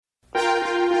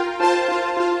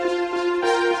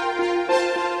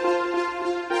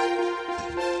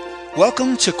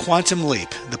Welcome to Quantum Leap,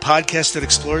 the podcast that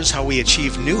explores how we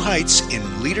achieve new heights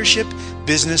in leadership,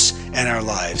 business, and our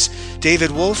lives. David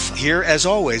Wolf here, as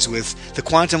always, with the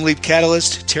Quantum Leap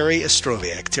catalyst, Terry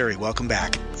Ostrowiak. Terry, welcome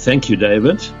back. Thank you,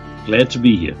 David. Glad to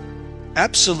be here.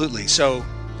 Absolutely. So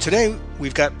today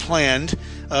we've got planned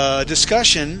a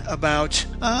discussion about,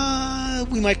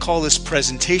 we might call this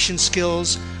presentation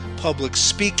skills, public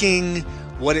speaking,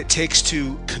 what it takes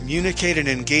to communicate and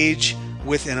engage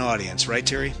with an audience. Right,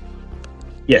 Terry?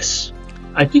 Yes.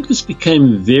 I think this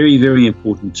became very, very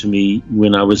important to me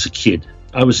when I was a kid.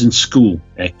 I was in school,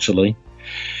 actually.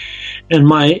 And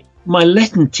my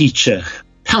Latin teacher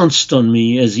pounced on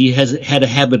me, as he had a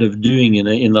habit of doing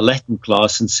in the Latin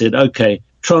class, and said, okay,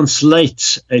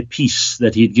 translate a piece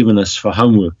that he'd given us for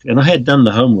homework. And I had done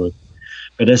the homework.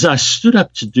 But as I stood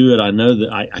up to do it, I know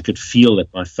that I could feel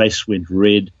that my face went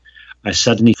red. I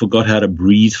suddenly forgot how to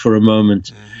breathe for a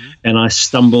moment. And I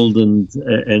stumbled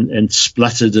and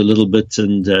spluttered a little bit.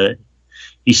 And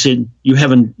he said, "You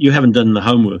haven't done the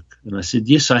homework." And I said,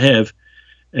 "Yes, I have."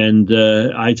 And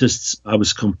I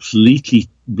was completely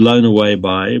blown away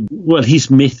by, well,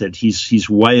 his method, his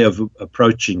way of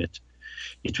approaching it.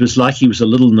 It was like he was a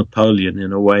little Napoleon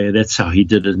in a way. That's how he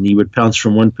did it. And he would pounce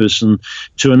from one person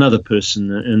to another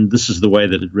person. And this is the way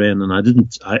that it ran. And I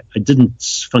didn't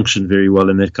function very well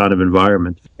in that kind of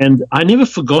environment. And I never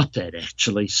forgot that,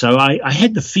 actually. So I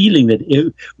had the feeling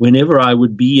that whenever I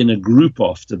would be in a group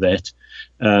after that,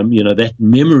 that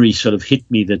memory sort of hit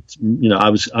me that, I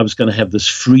was going to have this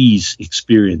freeze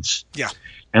experience. Yeah.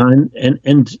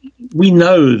 And we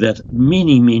know that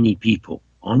many, many people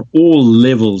on all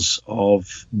levels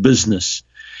of business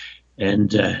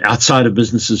and outside of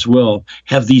business as well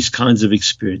have these kinds of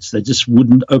experience. They just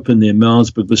wouldn't open their mouths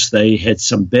because they had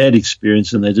some bad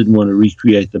experience and they didn't want to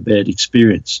recreate the bad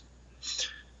experience.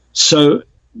 So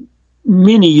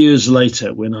many years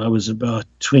later, when I was about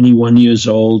 21 years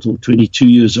old or 22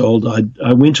 years old,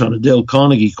 I went on a Dale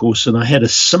Carnegie course, and I had a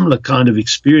similar kind of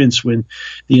experience when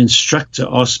the instructor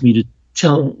asked me to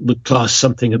tell the class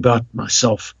something about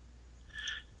myself.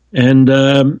 And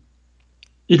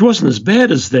it wasn't as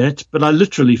bad as that, but I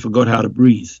literally forgot how to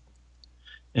breathe.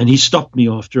 And he stopped me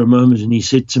after a moment and he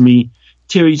said to me,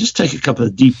 "Terry, just take a couple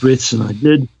of deep breaths." And I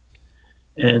did.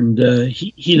 And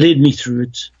he led me through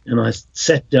it. And I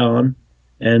sat down.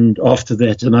 And after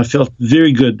that, and I felt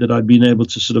very good that I'd been able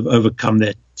to sort of overcome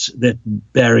that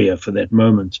barrier for that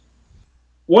moment.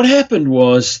 What happened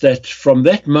was that from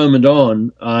that moment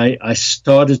on, I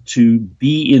started to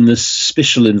be in this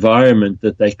special environment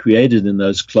that they created in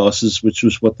those classes, which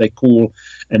was what they call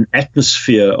an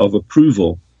atmosphere of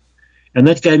approval. And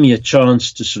that gave me a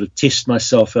chance to sort of test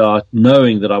myself out,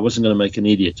 knowing that I wasn't going to make an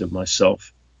idiot of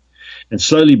myself. And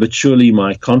slowly but surely,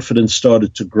 my confidence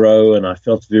started to grow, and I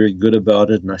felt very good about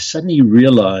it. And I suddenly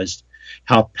realized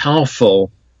how powerful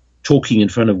talking in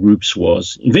front of groups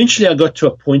was. Eventually, I got to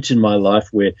a point in my life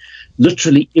where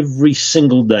literally every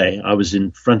single day I was in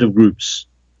front of groups.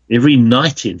 Every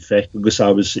night, in fact, because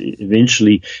I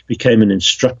eventually became an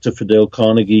instructor for Dale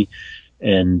Carnegie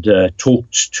and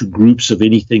talked to groups of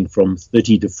anything from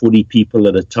 30 to 40 people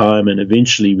at a time, and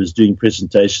eventually was doing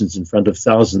presentations in front of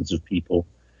thousands of people,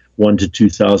 1,000 to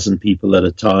 2,000 people at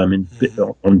a time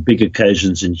on big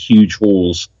occasions in huge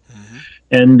halls.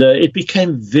 And it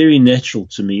became very natural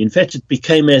to me. In fact, it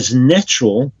became as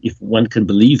natural, if one can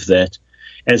believe that,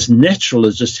 as natural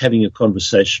as just having a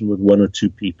conversation with one or two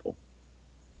people.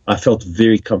 I felt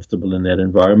very comfortable in that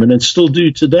environment and still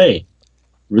do today,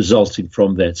 resulting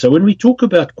from that. So when we talk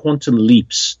about quantum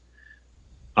leaps,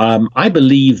 I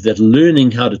believe that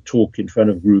learning how to talk in front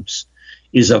of groups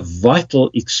is a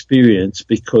vital experience,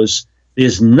 because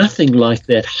there's nothing like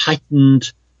that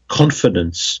heightened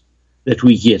confidence that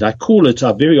we get. I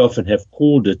very often have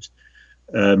called it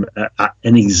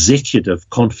an executive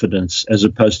confidence as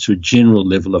opposed to a general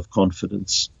level of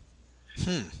confidence.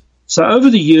 So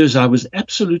over the years, I was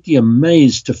absolutely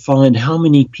amazed to find how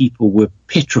many people were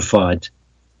petrified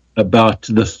about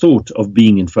the thought of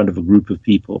being in front of a group of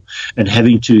people and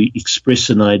having to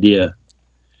express an idea,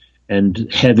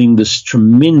 and having this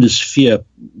tremendous fear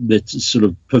that sort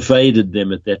of pervaded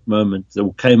them at that moment,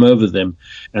 that came over them,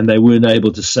 and they weren't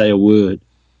able to say a word.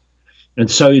 And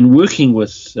so in working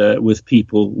with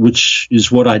people, which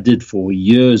is what I did for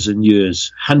years and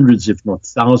years, hundreds if not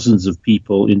thousands of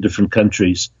people in different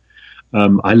countries,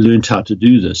 I learned how to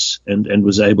do this and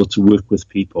was able to work with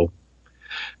people.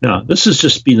 Now, this has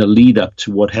just been a lead up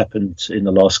to what happened in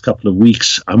the last couple of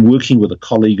weeks. I'm working with a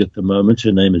colleague at the moment.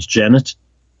 Her name is Janet.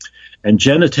 And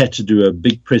Janet had to do a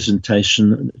big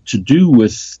presentation to do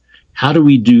with how do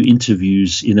we do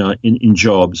interviews in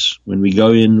jobs? When we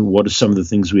go in, what are some of the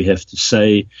things we have to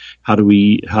say? How do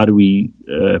we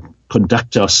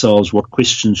conduct ourselves? What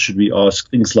questions should we ask?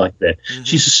 Things like that. Mm-hmm.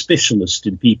 She's a specialist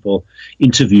in people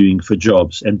interviewing for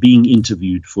jobs and being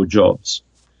interviewed for jobs.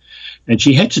 And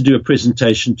she had to do a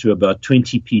presentation to about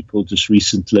 20 people just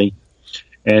recently.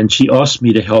 And she asked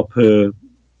me to help her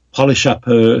polish up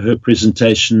her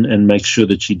presentation and make sure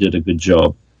that she did a good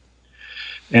job.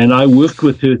 And I worked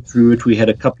with her through it. We had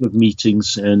a couple of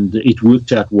meetings, and it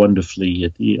worked out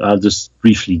wonderfully. I'll just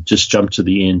briefly jump to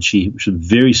the end. She was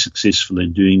very successful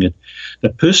in doing it. The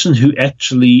person who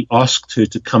actually asked her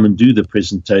to come and do the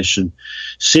presentation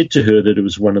said to her that it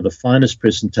was one of the finest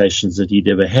presentations that he'd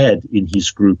ever had in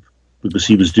his group, because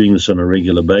he was doing this on a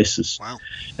regular basis. Wow.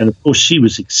 And of course, she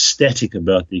was ecstatic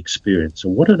about the experience. So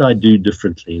what did I do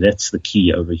differently? That's the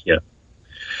key over here.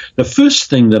 The first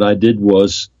thing that I did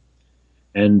was,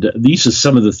 and these are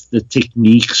some of the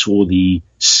techniques or the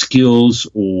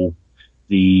skills or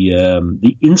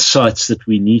the insights that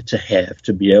we need to have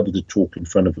to be able to talk in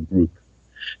front of a group.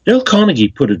 Dale Carnegie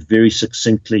put it very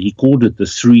succinctly. He called it the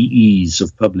 3 E's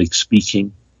of public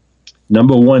speaking.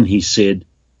 Number 1, he said,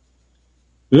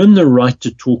 earn the right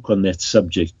to talk on that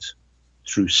subject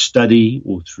through study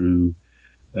or through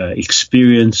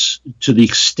experience, to the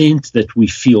extent that we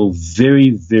feel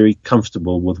very, very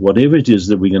comfortable with whatever it is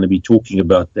that we're going to be talking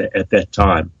about at that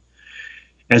time,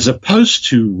 as opposed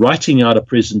to writing out a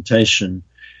presentation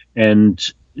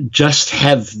and just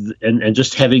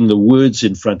having the words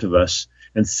in front of us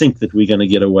and think that we're going to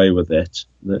get away with that.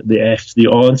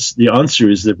 The answer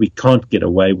is that we can't get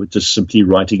away with just simply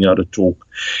writing out a talk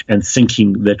and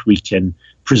thinking that we can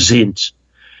present.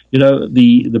 You know,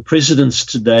 the presidents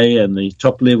today and the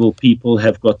top-level people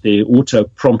have got their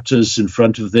auto-prompters in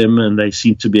front of them, and they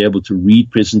seem to be able to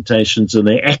read presentations, and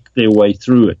they act their way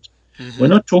through it. Mm-hmm. We're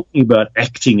not talking about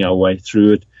acting our way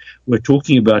through it. We're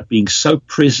talking about being so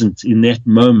present in that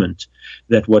moment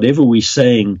that whatever we're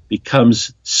saying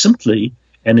becomes simply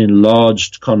an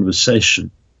enlarged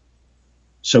conversation.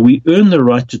 So we earn the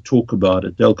right to talk about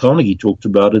it. Dale Carnegie talked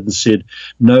about it and said,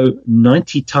 no,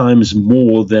 90 times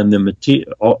more than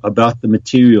about the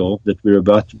material that we're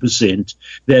about to present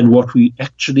than what we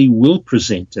actually will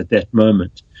present at that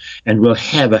moment. And we'll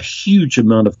have a huge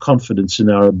amount of confidence in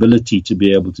our ability to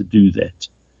be able to do that.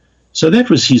 So that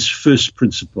was his first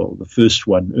principle, the first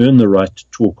one, earn the right to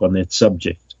talk on that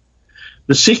subject.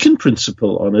 The second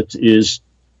principle on it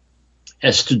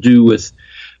has to do with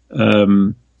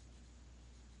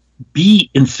be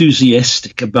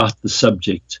enthusiastic about the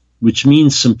subject, which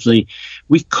means simply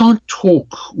we can't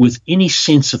talk with any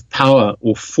sense of power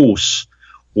or force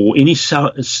or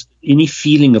any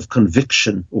feeling of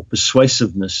conviction or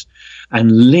persuasiveness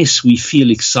unless we feel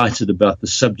excited about the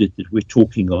subject that we're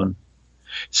talking on.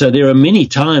 So there are many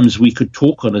times we could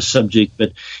talk on a subject,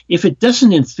 but if it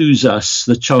doesn't enthuse us,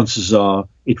 the chances are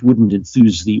it wouldn't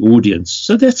enthuse the audience.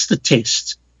 So that's the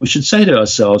test. We should say to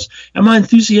ourselves, am I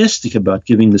enthusiastic about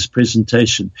giving this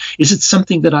presentation? Is it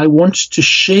something that I want to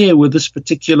share with this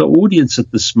particular audience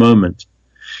at this moment?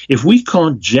 If we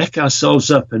can't jack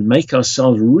ourselves up and make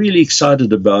ourselves really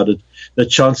excited about it, the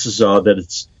chances are that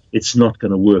it's not going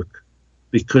to work,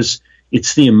 because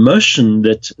it's the emotion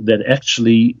that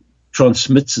actually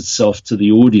transmits itself to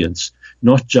the audience,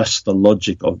 not just the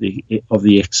logic of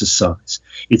the exercise.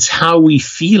 It's how we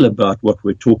feel about what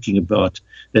we're talking about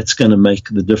that's going to make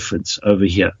the difference over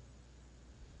here.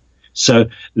 So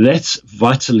that's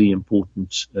vitally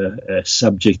important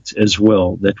subject as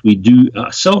well, that we do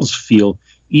ourselves feel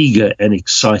eager and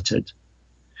excited.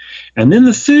 And then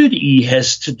the third E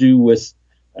has to do with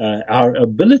our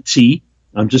ability.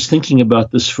 I'm just thinking about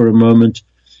this for a moment.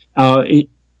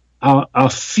 Our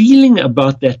feeling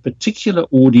about that particular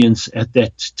audience at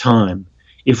that time.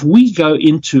 If we go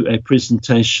into a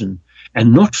presentation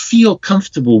and not feel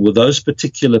comfortable with those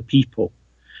particular people,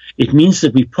 it means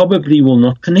that we probably will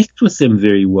not connect with them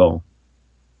very well.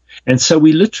 And so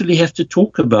we literally have to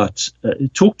talk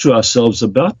to ourselves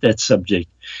about that subject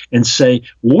and say,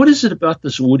 what is it about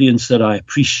this audience that I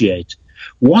appreciate?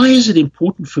 Why is it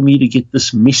important for me to get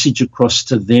this message across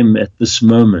to them at this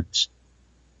moment?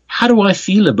 How do I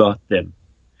feel about them?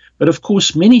 But of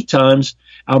course, many times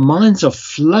our minds are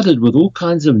flooded with all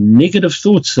kinds of negative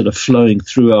thoughts that are flowing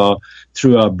through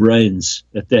our brains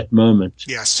at that moment.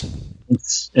 Yes.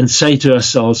 And say to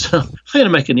ourselves, I'm going to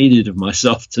make an idiot of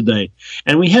myself today.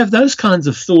 And we have those kinds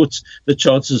of thoughts, the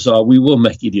chances are we will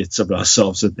make idiots of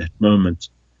ourselves at that moment,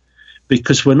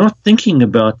 because we're not thinking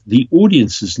about the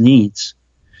audience's needs.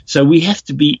 So we have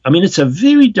to be, it's a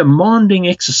very demanding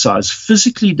exercise,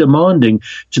 physically demanding,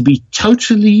 to be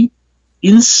totally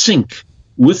in sync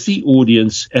with the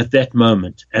audience at that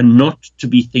moment and not to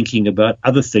be thinking about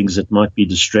other things that might be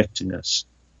distracting us.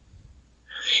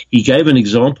 He gave an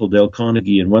example, Dale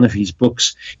Carnegie, in one of his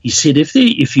books. He said,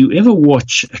 if you ever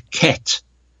watch a cat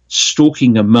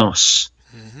stalking a mouse,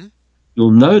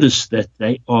 you'll notice that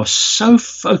they are so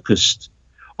focused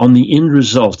on the end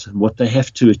result and what they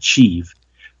have to achieve.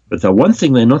 But the one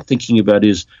thing they're not thinking about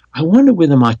is, I wonder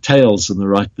whether my tail's in the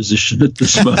right position at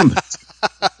this moment.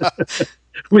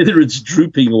 Whether it's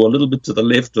drooping or a little bit to the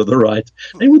left or the right.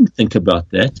 They wouldn't think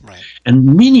about that. Right.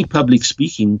 And many public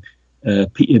speaking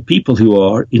people who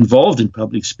are involved in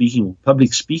public speaking or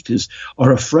public speakers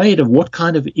are afraid of what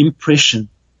kind of impression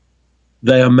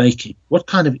they are making. What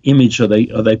kind of image are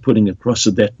they putting across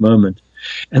at that moment?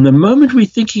 And the moment we're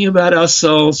thinking about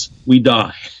ourselves, we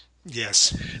die.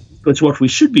 Yes. Because what we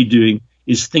should be doing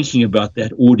is thinking about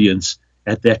that audience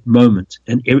at that moment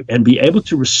and be able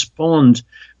to respond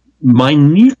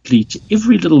minutely to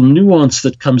every little nuance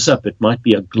that comes up. It might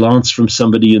be a glance from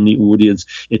somebody in the audience.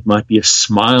 It might be a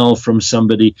smile from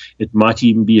somebody. It might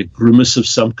even be a grimace of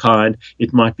some kind.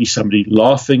 It might be somebody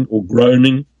laughing or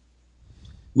groaning.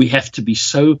 We have to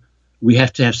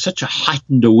have such a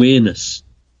heightened awareness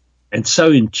and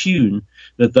so in tune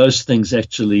that those things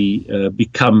actually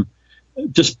become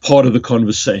just part of the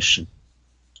conversation.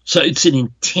 So it's an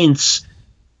intense,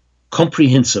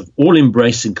 comprehensive,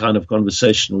 all-embracing kind of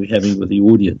conversation we're having with the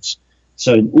audience.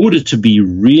 So in order to be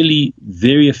really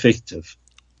very effective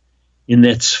in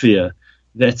that sphere,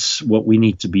 that's what we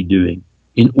need to be doing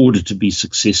in order to be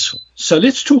successful. So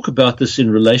let's talk about this in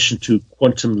relation to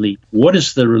Quantum Leap. What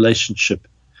is the relationship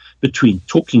between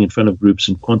talking in front of groups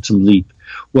and Quantum Leap?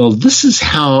 Well, this is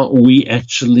how we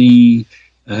actually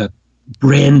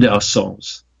brand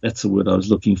ourselves. That's the word I was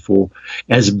looking for,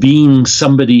 as being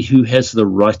somebody who has the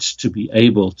right to be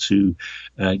able to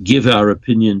give our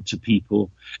opinion to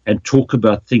people and talk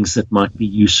about things that might be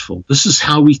useful. This is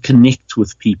how we connect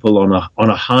with people on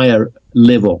a higher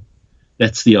level.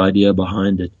 That's the idea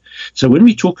behind it. So when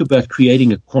we talk about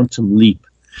creating a quantum leap,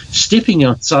 stepping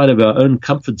outside of our own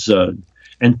comfort zone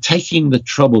and taking the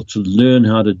trouble to learn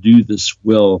how to do this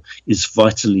well is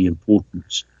vitally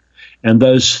important. And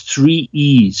those 3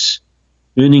 E's,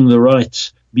 earning the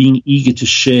right, being eager to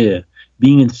share,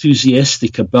 being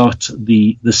enthusiastic about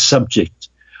the subject,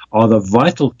 are the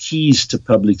vital keys to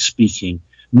public speaking,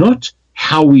 not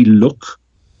how we look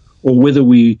or whether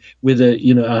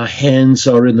our hands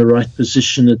are in the right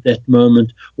position at that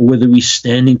moment, or whether we're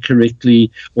standing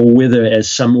correctly, or whether,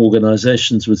 as some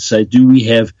organizations would say, do we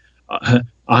have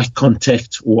eye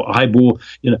contact or eyeball,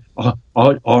 are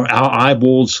our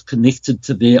eyeballs connected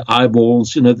to their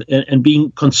eyeballs, and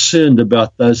being concerned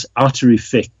about those outer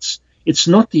effects. It's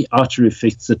not the outer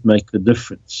effects that make the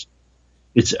difference.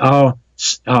 It's our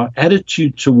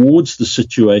attitude towards the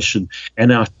situation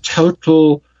and our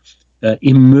total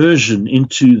immersion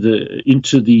into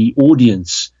the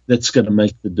audience that's going to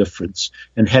make the difference,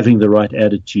 and having the right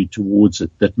attitude towards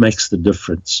it that makes the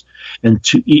difference. And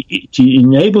to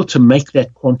enable to make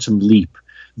that quantum leap,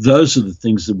 those are the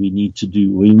things that we need to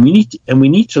do. We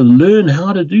need to learn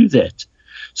how to do that.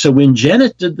 So when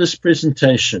Janet did this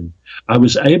presentation, I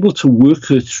was able to work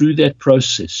her through that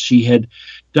process. She had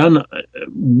done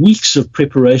weeks of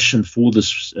preparation for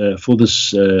this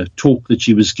talk that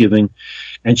she was giving,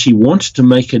 and she wanted to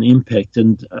make an impact.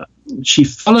 And she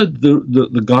followed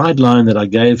the guideline that I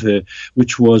gave her,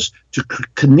 which was to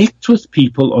connect with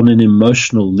people on an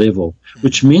emotional level,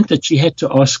 which meant that she had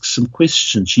to ask some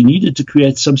questions. She needed to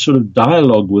create some sort of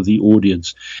dialogue with the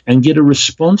audience and get a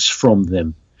response from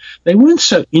them. They weren't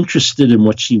so interested in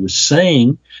what she was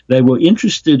saying. They were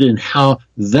interested in how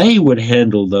they would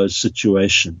handle those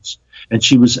situations. And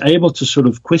she was able to sort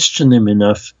of question them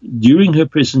enough during her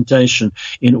presentation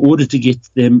in order to get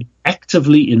them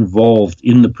actively involved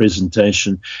in the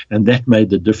presentation. And that made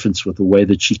the difference with the way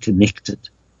that she connected.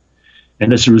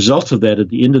 And as a result of that, at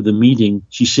the end of the meeting,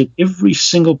 she said every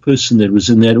single person that was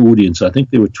in that audience, I think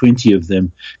there were 20 of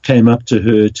them, came up to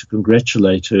her to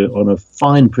congratulate her on a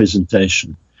fine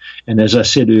presentation. And as I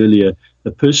said earlier,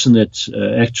 the person that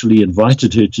actually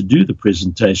invited her to do the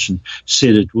presentation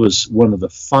said it was one of the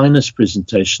finest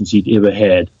presentations he'd ever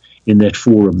had in that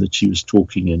forum that she was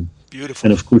talking in. Beautiful.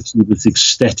 And of course, he was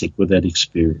ecstatic with that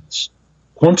experience.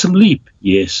 Quantum leap,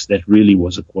 yes, that really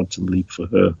was a quantum leap for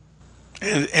her.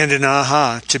 And an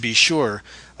aha, to be sure.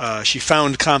 She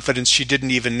found confidence she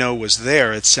didn't even know was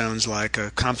there. It sounds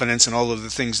like confidence in all of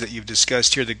the things that you've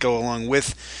discussed here that go along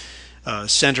with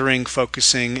centering,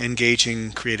 focusing,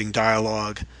 engaging, creating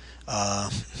dialogue,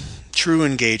 true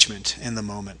engagement in the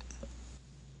moment.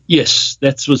 Yes,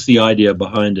 that was the idea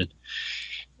behind it.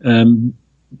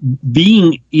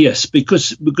 Yes,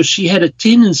 because she had a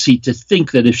tendency to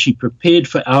think that if she prepared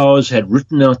for hours, had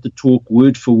written out the talk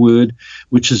word for word,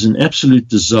 which is an absolute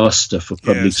disaster for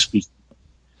public speaking.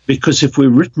 Because if we're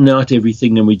written out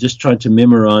everything and we just try to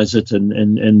memorize it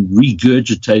and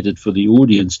regurgitate it for the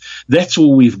audience, that's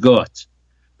all we've got.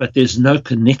 But there's no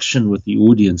connection with the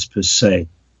audience per se.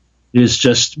 There's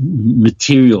just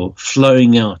material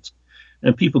flowing out.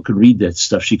 And people could read that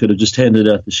stuff. She could have just handed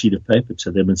out the sheet of paper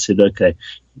to them and said, okay,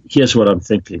 here's what I'm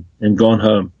thinking, and gone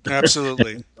home.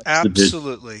 Absolutely.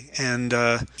 Absolutely. And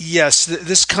yes,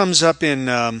 this comes up in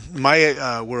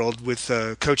my world with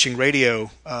coaching radio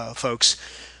folks,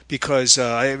 because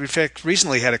I, in fact,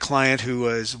 recently had a client who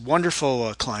was a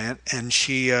wonderful client, and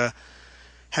she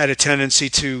had a tendency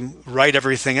to write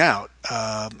everything out.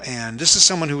 And this is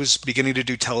someone who was beginning to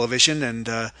do television,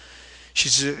 and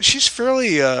she's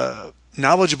fairly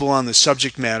knowledgeable on the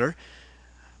subject matter.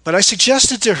 But I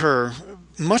suggested to her,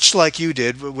 much like you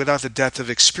did, without the depth of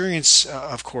experience,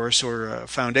 of course, or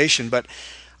foundation, but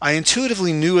I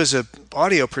intuitively knew as an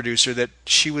audio producer that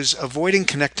she was avoiding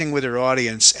connecting with her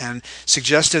audience, and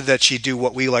suggested that she do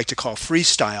what we like to call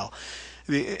freestyle.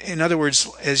 In other words,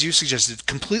 as you suggested,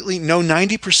 completely know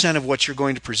 90% of what you're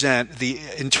going to present,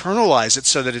 internalize it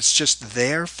so that it's just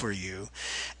there for you,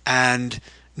 and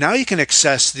now you can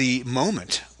access the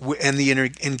moment and the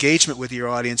engagement with your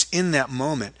audience in that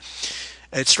moment.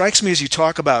 It strikes me, as you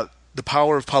talk about the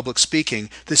power of public speaking,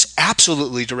 this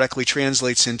absolutely directly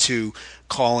translates into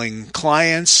calling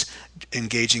clients,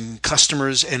 engaging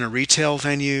customers in a retail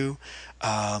venue,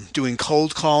 doing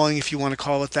cold calling, if you want to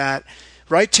call it that.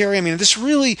 Right, Terry? I mean, this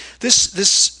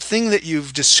thing that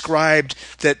you've described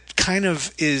that kind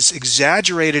of is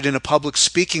exaggerated in a public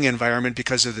speaking environment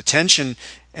because of the tension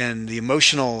and the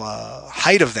emotional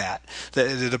height of that,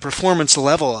 the performance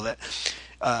level of it,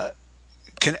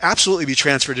 can absolutely be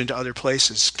transferred into other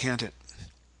places, can't it?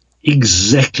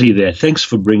 Exactly that. Thanks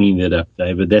for bringing that up,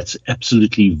 David. That's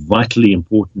absolutely vitally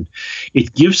important.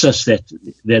 It gives us that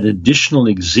additional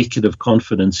executive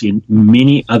confidence in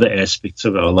many other aspects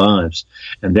of our lives,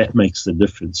 and that makes the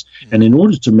difference. And in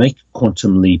order to make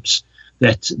quantum leaps,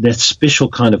 that special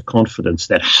kind of confidence,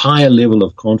 that higher level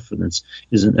of confidence,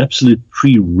 is an absolute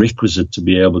prerequisite to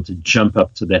be able to jump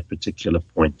up to that particular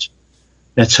point.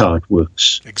 That's how it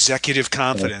works. Executive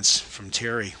confidence from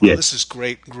Terry. Well, This is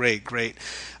great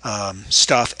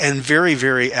stuff, and very,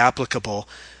 very applicable.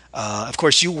 Of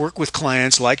course, you work with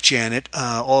clients like Janet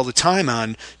all the time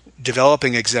on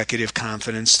developing executive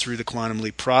confidence through the Quantum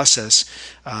Leap process.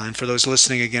 And for those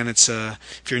listening, again, it's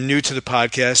if you're new to the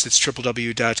podcast, it's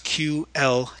www.QLCat,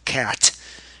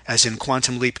 as in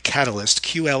Quantum Leap Catalyst,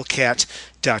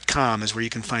 QLCat.com is where you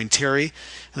can find Terry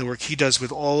and the work he does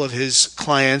with all of his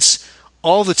clients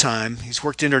all the time. He's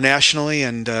worked internationally,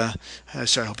 and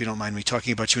sorry, I hope you don't mind me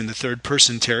talking about you in the third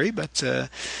person, Terry, but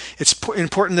it's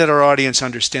important that our audience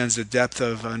understands the depth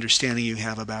of understanding you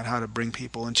have about how to bring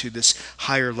people into this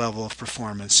higher level of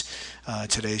performance.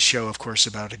 Today's show, of course,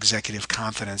 about executive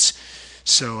confidence.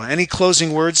 So any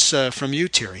closing words from you,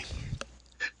 Terry?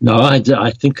 No, I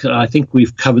think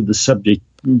we've covered the subject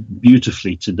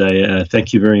beautifully today.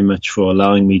 Thank you very much for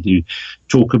allowing me to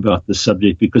talk about the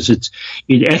subject, because it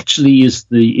actually is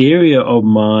the area of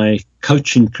my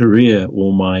coaching career,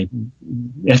 or my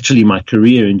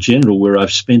career in general, where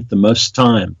I've spent the most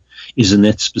time, is in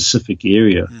that specific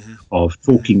area of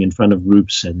talking in front of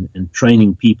groups and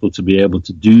training people to be able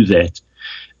to do that.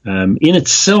 In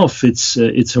itself, it's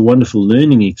a wonderful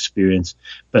learning experience,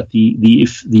 but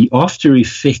the after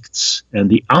effects and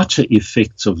the outer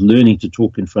effects of learning to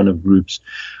talk in front of groups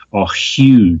are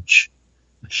huge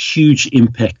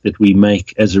impact that we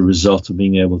make as a result of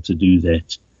being able to do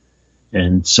that.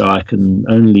 And so I can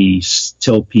only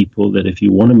tell people that if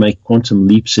you want to make quantum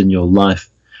leaps in your life,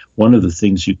 one of the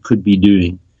things you could be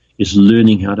doing is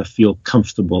learning how to feel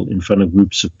comfortable in front of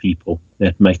groups of people.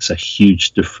 That makes a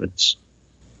huge difference.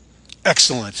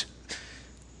 Excellent.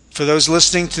 For those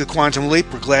listening to the Quantum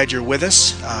Leap, we're glad you're with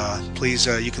us. Please,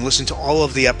 you can listen to all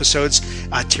of the episodes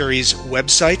at Terry's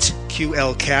website,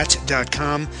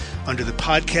 QLCat.com, under the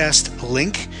podcast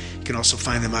link. You can also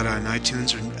find them out on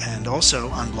iTunes and also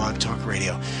on Blog Talk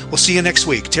Radio. We'll see you next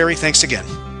week. Terry, thanks again.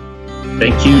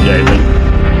 Thank you,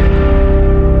 David.